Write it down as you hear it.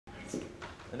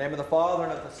In the name of the Father,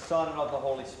 and of the Son, and of the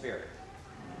Holy Spirit.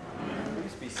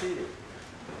 Please be seated.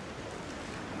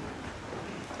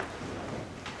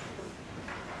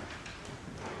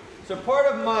 So part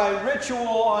of my ritual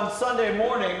on Sunday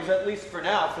mornings, at least for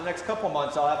now, for the next couple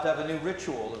months, I'll have to have a new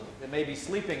ritual. It may be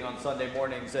sleeping on Sunday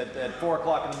mornings at 4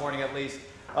 o'clock in the morning at least.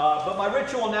 But my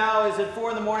ritual now is at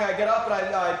 4 in the morning I get up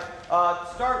and I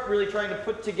start really trying to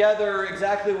put together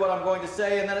exactly what I'm going to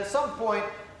say. And then at some point,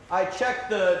 I check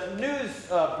the news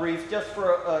briefs just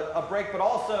for a break, but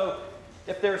also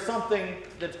if there's something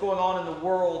that's going on in the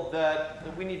world that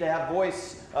we need to have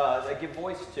voice, give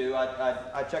voice to,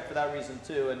 I check for that reason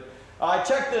too. And I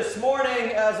checked this morning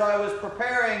as I was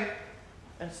preparing,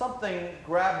 and something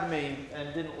grabbed me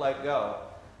and didn't let go.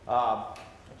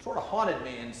 It sort of haunted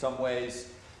me in some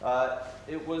ways.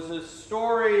 It was a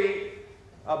story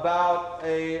about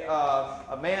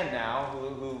a man now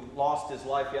who lost his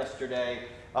life yesterday.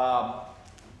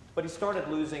 But he started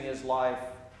losing his life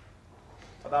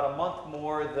about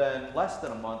less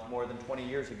than a month more than 20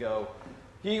 years ago.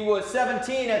 He was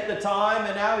 17 at the time,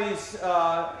 and now he's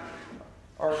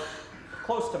or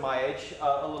close to my age,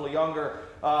 a little younger.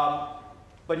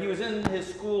 But he was in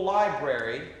his school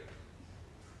library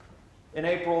in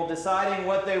April, deciding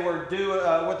what they were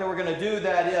going to do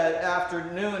that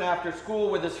afternoon after school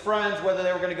with his friends, whether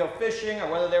they were going to go fishing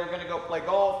or whether they were going to go play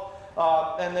golf.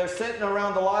 And they're sitting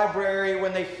around the library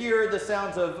when they hear the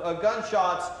sounds of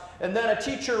gunshots, and then a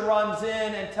teacher runs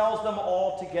in and tells them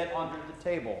all to get under the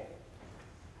table.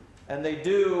 And they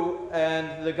do,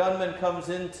 and the gunman comes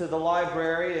into the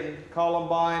library in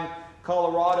Columbine,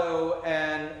 Colorado,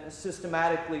 and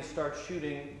systematically starts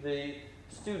shooting the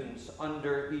students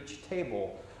under each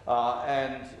table.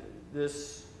 And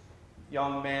this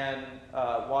young man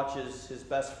watches his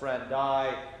best friend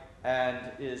die and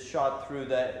is shot through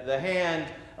the hand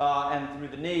and through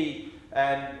the knee.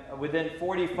 And within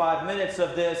 45 minutes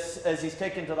of this, as he's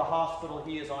taken to the hospital,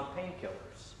 he is on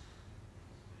painkillers.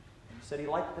 He said he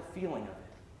liked the feeling of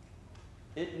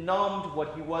it. It numbed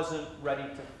what he wasn't ready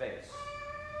to face.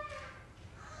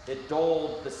 It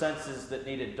dulled the senses that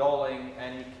needed dulling,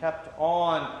 and he kept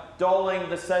on dulling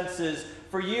the senses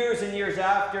for years and years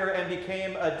after, and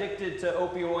became addicted to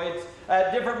opioids.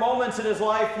 At different moments in his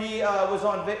life, he was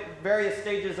on various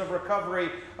stages of recovery,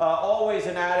 always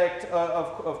an addict,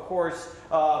 of course,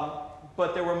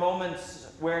 but there were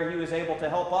moments where he was able to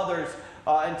help others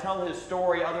and tell his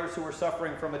story, others who were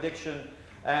suffering from addiction.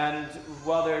 And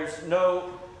while there's no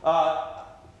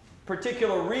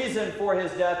particular reason for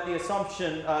his death, the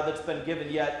assumption that's been given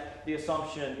yet, the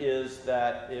assumption is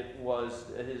that it was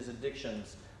his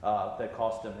addictions that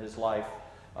cost him his life.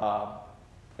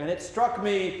 And it struck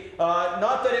me,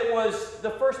 not that it was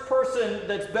the first person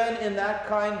that's been in that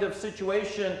kind of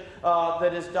situation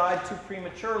that has died too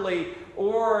prematurely,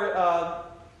 or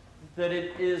that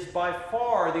it is by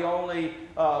far the only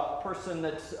person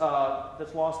that's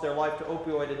lost their life to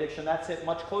opioid addiction. That's hit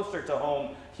much closer to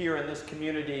home here in this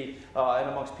community and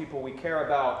amongst people we care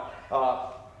about.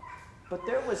 But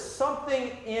there was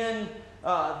something in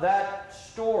that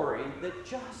story that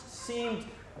just seemed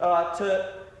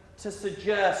to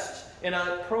suggest in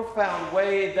a profound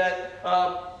way that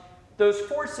those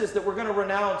forces that we're going to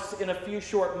renounce in a few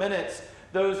short minutes,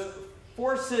 those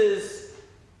forces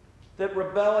that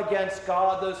rebel against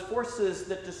God, those forces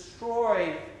that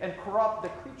destroy and corrupt the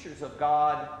creatures of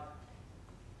God,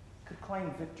 could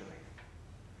claim victory.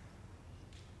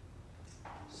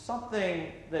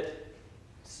 Something that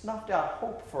snuffed out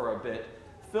hope for a bit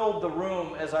filled the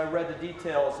room as I read the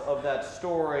details of that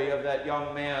story of that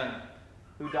young man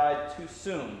who died too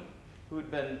soon, who had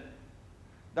been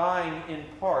dying in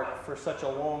part for such a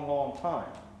long, long time.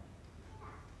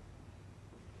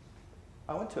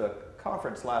 I went to a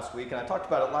conference last week, and I talked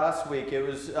about it last week. It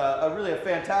was really a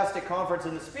fantastic conference,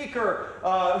 and the speaker,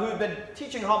 who had been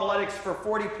teaching homiletics for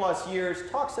 40 plus years,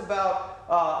 talks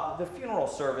about the funeral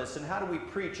service and how do we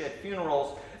preach at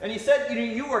funerals. And he said,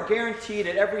 you are guaranteed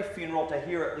at every funeral to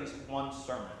hear at least one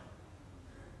sermon.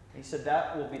 He said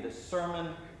that will be the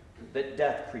sermon that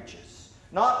death preaches.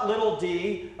 Not little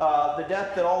d, the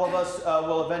death that all of us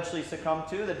will eventually succumb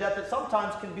to, the death that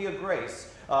sometimes can be a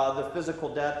grace, the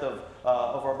physical death of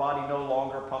our body no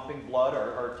longer pumping blood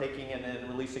or taking in and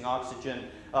releasing oxygen,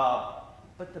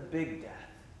 but the big death.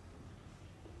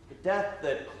 The death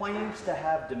that claims to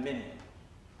have dominion.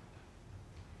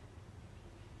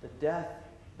 The death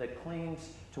that claims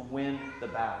to win the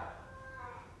battle.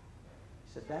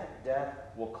 He said that death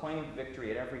will claim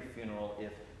victory at every funeral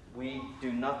if we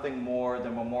do nothing more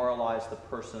than memorialize the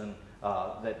person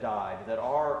that died. That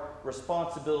our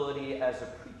responsibility as a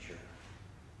preacher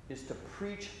is to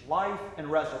preach life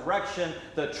and resurrection,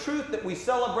 the truth that we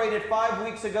celebrated 5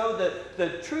 weeks ago, the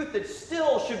truth that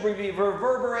still should be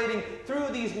reverberating through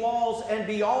these walls and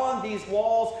beyond these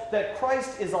walls, that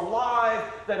Christ is alive,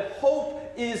 that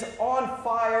hope is on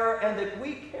fire, and that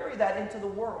we carry that into the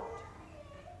world.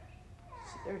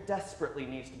 So there desperately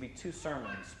needs to be 2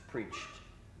 sermons preached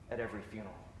at every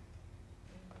funeral.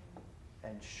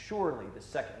 And surely the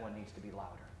second one needs to be louder.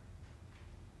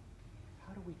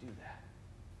 How do we do that?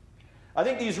 I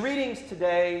think these readings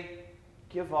today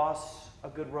give us a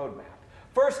good roadmap.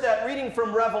 First, that reading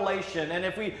from Revelation, and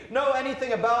if we know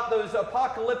anything about those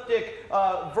apocalyptic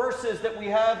verses that we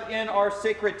have in our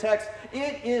sacred text,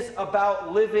 it is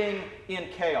about living in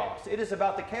chaos. It is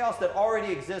about the chaos that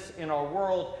already exists in our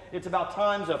world. It's about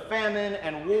times of famine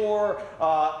and war.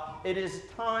 It is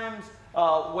times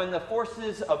when the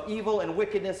forces of evil and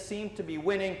wickedness seem to be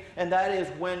winning, and that is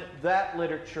when that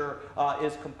literature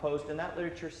is composed. And that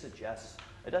literature suggests,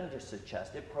 it doesn't just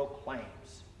suggest, it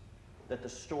proclaims that the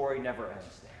story never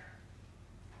ends there.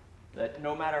 That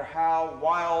no matter how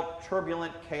wild,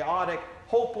 turbulent, chaotic,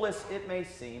 hopeless it may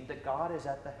seem, that God is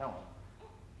at the helm.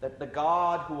 That the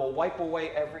God who will wipe away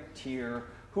every tear,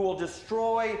 who will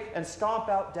destroy and stomp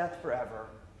out death forever,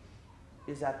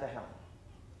 is at the helm.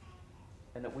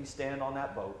 And that we stand on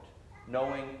that boat,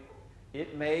 knowing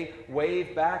it may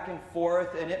wave back and forth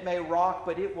and it may rock,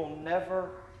 but it will never,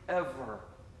 ever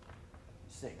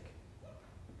sink.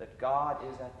 That God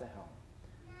is at the helm.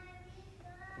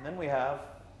 And then we have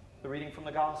the reading from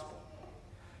the gospel.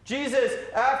 Jesus,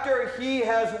 after he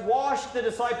has washed the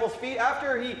disciples' feet,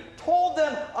 after he told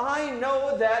them, I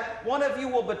know that one of you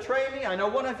will betray me, I know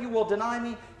one of you will deny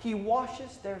me, he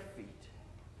washes their feet.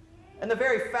 And the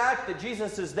very fact that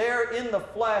Jesus is there in the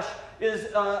flesh is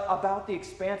about the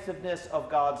expansiveness of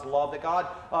God's love. That God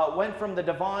went from the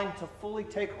divine to fully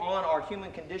take on our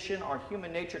human condition, our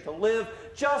human nature, to live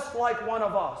just like one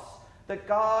of us. That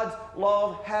God's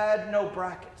love had no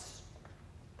brackets.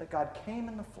 That God came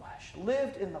in the flesh,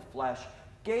 lived in the flesh,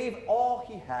 gave all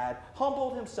he had,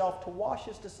 humbled himself to wash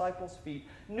his disciples' feet,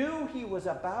 knew he was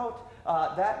about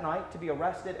that night to be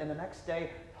arrested, and the next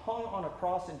day hung on a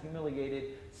cross and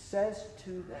humiliated, says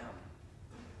to them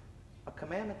a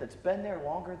commandment that's been there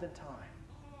longer than time.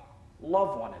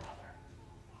 Love one another.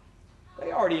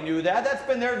 They already knew that. That's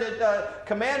been their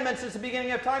commandment since the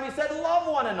beginning of time. He said,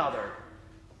 love one another.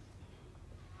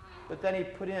 But then he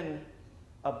put in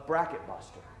a bracket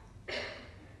buster.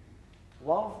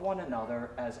 Love one another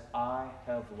as I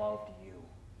have loved you.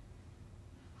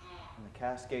 And the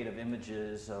cascade of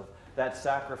images of that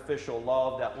sacrificial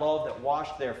love that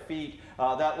washed their feet,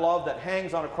 that love that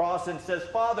hangs on a cross and says,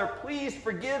 Father, please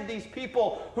forgive these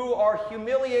people who are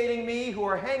humiliating me, who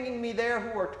are hanging me there,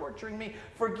 who are torturing me.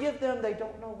 Forgive them, they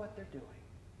don't know what they're doing.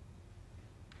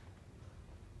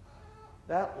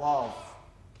 That love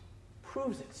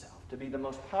proves itself to be the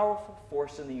most powerful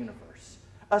force in the universe,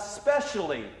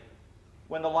 especially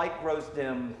when the light grows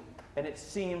dim and it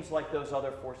seems like those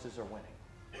other forces are winning.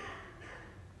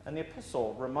 And the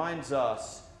epistle reminds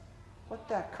us what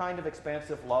that kind of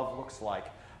expansive love looks like.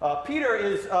 Peter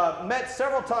is met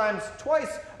several times,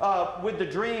 twice with the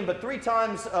dream, but 3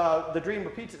 times the dream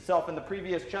repeats itself in the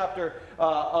previous chapter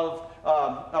of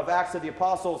Acts of the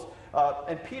Apostles.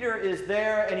 And Peter is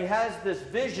there, and he has this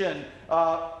vision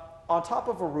on top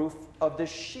of a roof of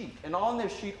this sheet. And on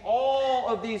this sheet, all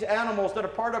of these animals that are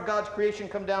part of God's creation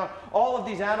come down. All of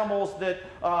these animals that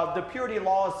the purity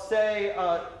laws say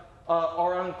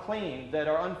are unclean, that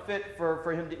are unfit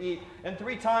for him to eat. And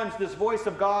 3 times this voice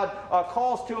of God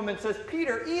calls to him and says,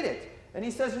 Peter, eat it. And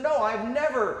he says, no, I've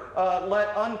never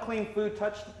let unclean food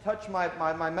touch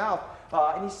my mouth.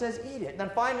 And he says, eat it. And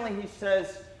then finally he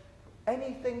says,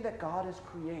 anything that God has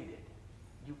created,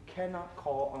 you cannot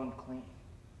call unclean.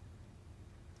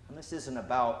 And this isn't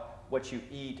about what you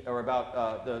eat or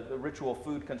about the ritual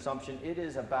food consumption. It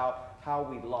is about how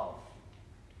we love.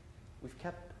 We've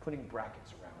kept putting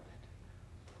brackets around it.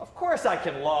 Of course I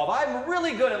can love. I'm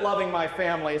really good at loving my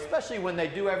family, especially when they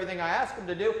do everything I ask them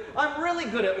to do. I'm really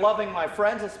good at loving my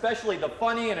friends, especially the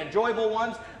funny and enjoyable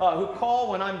ones who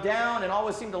call when I'm down and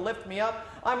always seem to lift me up.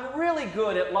 I'm really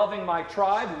good at loving my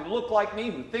tribe, who look like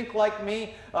me, who think like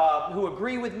me, who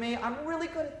agree with me. I'm really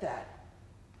good at that.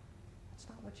 That's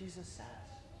not what Jesus says.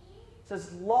 He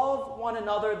says, love one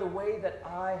another the way that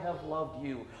I have loved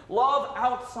you. Love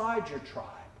outside your tribe.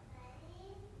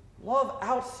 Love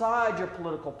outside your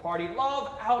political party.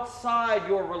 Love outside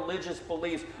your religious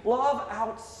beliefs. Love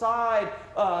outside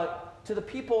to the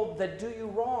people that do you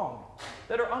wrong,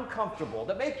 that are uncomfortable,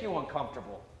 that make you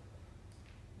uncomfortable.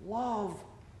 Love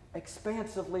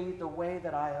expansively the way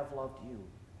that I have loved you.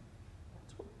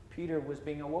 Peter was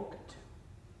being awoken to.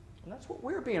 And that's what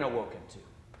we're being awoken to.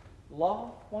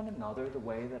 Love one another the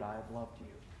way that I have loved you.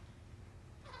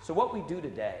 So what we do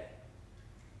today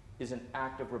is an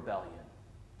act of rebellion.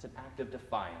 It's an act of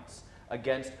defiance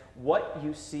against what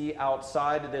you see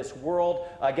outside of this world,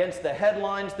 against the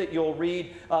headlines that you'll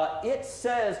read. It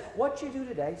says, what you do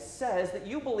today says that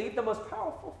you believe the most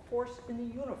powerful force in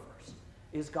the universe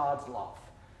is God's love.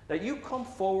 That you come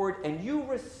forward and you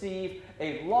receive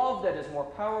a love that is more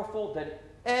powerful than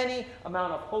any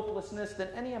amount of hopelessness, than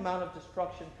any amount of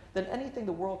destruction, than anything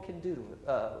the world can do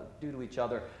to each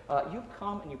other. You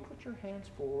come and you put your hands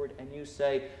forward and you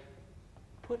say,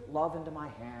 put love into my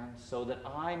hands so that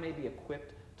I may be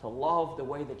equipped to love the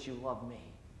way that you love me.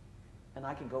 And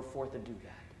I can go forth and do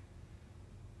that.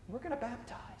 We're going to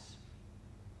baptize.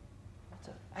 That's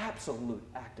an absolute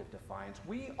act of defiance.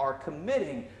 We are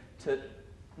committing to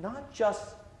not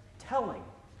just telling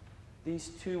these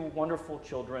two wonderful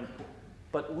children,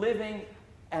 but living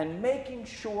and making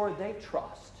sure they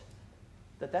trust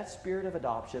that that spirit of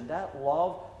adoption, that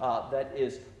love that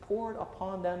is poured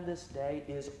upon them this day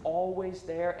is always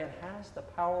there and has the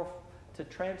power to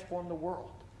transform the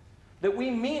world. That we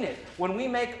mean it when we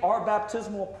make our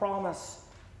baptismal promise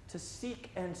to seek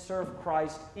and serve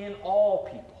Christ in all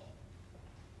people,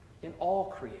 in all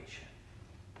creation.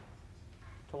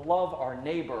 To love our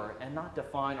neighbor and not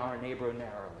define our neighbor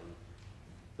narrowly,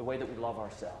 the way that we love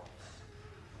ourselves.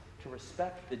 To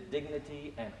respect the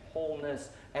dignity and wholeness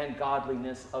and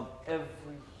godliness of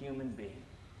every human being.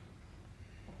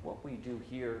 What we do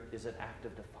here is an act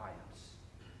of defiance.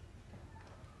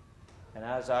 And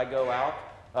as I go out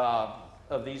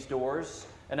of these doors,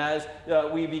 and as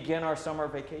we begin our summer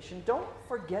vacation, don't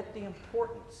forget the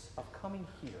importance of coming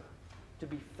here to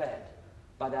be fed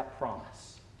by that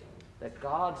promise that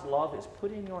God's love is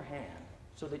put in your hand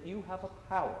so that you have a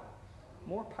power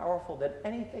more powerful than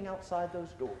anything outside those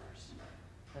doors,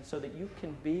 and so that you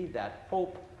can be that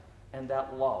hope and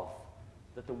that love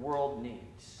that the world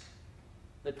needs,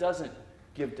 that doesn't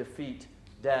give defeat,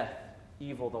 death,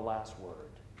 evil the last word,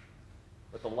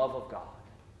 but the love of God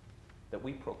that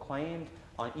we proclaimed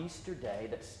on Easter Day,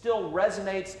 that still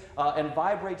resonates and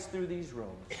vibrates through these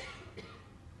rooms,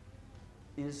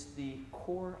 is the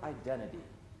core identity,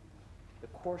 the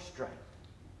core strength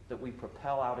that we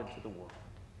propel out into the world.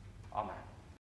 Amen.